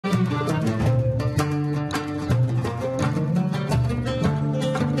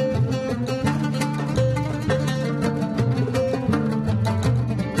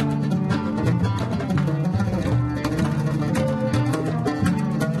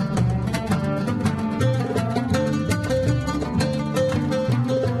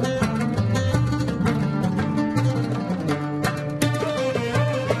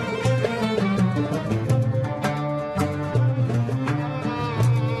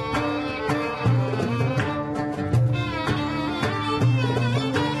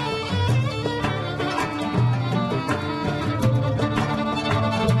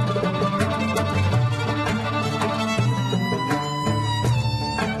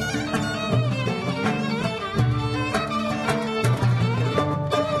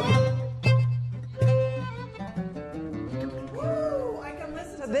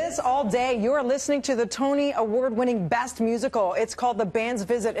day. You're listening to the Tony Award-winning Best Musical. It's called The Band's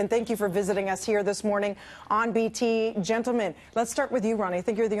Visit, and thank you for visiting us here this morning on BT. Gentlemen, let's start with you, Ronnie. I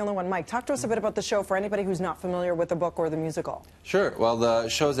think you're the only one. Mike, talk to us a bit about the show for anybody who's not familiar with the book or the musical. Sure. Well, the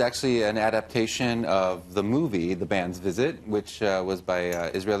show is actually an adaptation of the movie The Band's Visit, which was by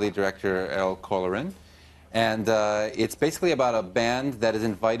Israeli director El Kolorin. And it's basically about a band that is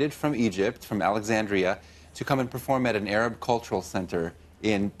invited from Egypt, from Alexandria, to come and perform at an Arab cultural center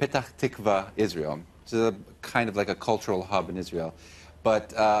in Petah Tikva, Israel. It's kind of like a cultural hub in Israel.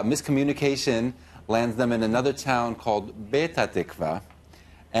 But miscommunication lands them in another town called Beta Tikva.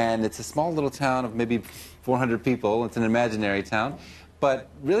 And it's a small little town of maybe 400 people. It's an imaginary town. But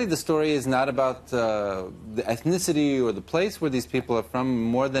really the story is not about the ethnicity or the place where these people are from,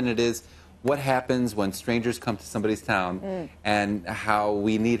 more than it is what happens when strangers come to somebody's town and how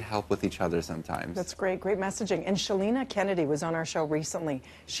we need help with each other sometimes. That's great, great messaging. And Shalina Kennedy was on our show recently.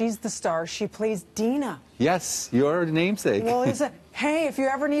 She's the star. She plays Dina. Yes, your namesake. Well, hey, if you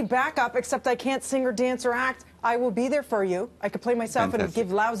ever need backup, except I can't sing or dance or act, I will be there for you. I could play myself and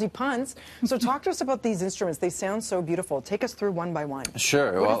give lousy puns. So talk to us about these instruments. They sound so beautiful. Take us through one by one.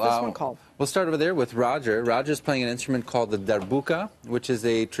 Sure. What is this one called? We'll start over there with Roger. Roger's playing an instrument called the darbuka, which is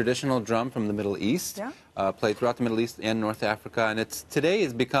a traditional drum from the Middle East. Yeah. Played throughout the Middle East and North Africa. And today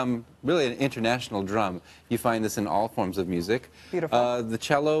has become really an international drum. You find this in all forms of music. Beautiful. The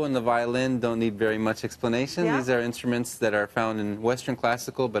cello and the violin don't need very much explanation. Yeah. These are instruments that are found in Western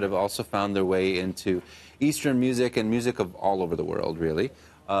classical, but have also found their way into Eastern music and music of all over the world, really.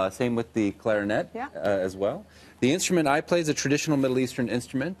 Same with the clarinet as well. The instrument I play is a traditional Middle Eastern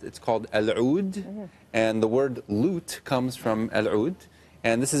instrument. It's called al-oud, and the word lute comes from al-oud.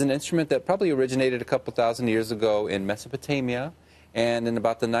 And this is an instrument that probably originated a couple thousand years ago in Mesopotamia, and in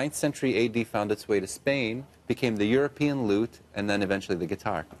about the 9th century AD found its way to Spain, became the European lute, and then eventually the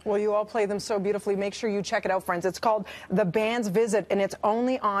guitar. Well, you all play them so beautifully. Make sure you check it out, friends. It's called The Band's Visit, and it's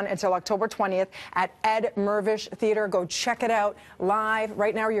only on until October 20th at Ed Mirvish Theater. Go check it out live.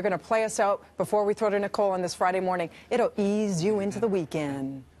 Right now, you're going to play us out before we throw to Nicole on this Friday morning. It'll ease you into the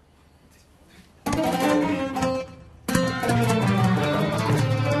weekend.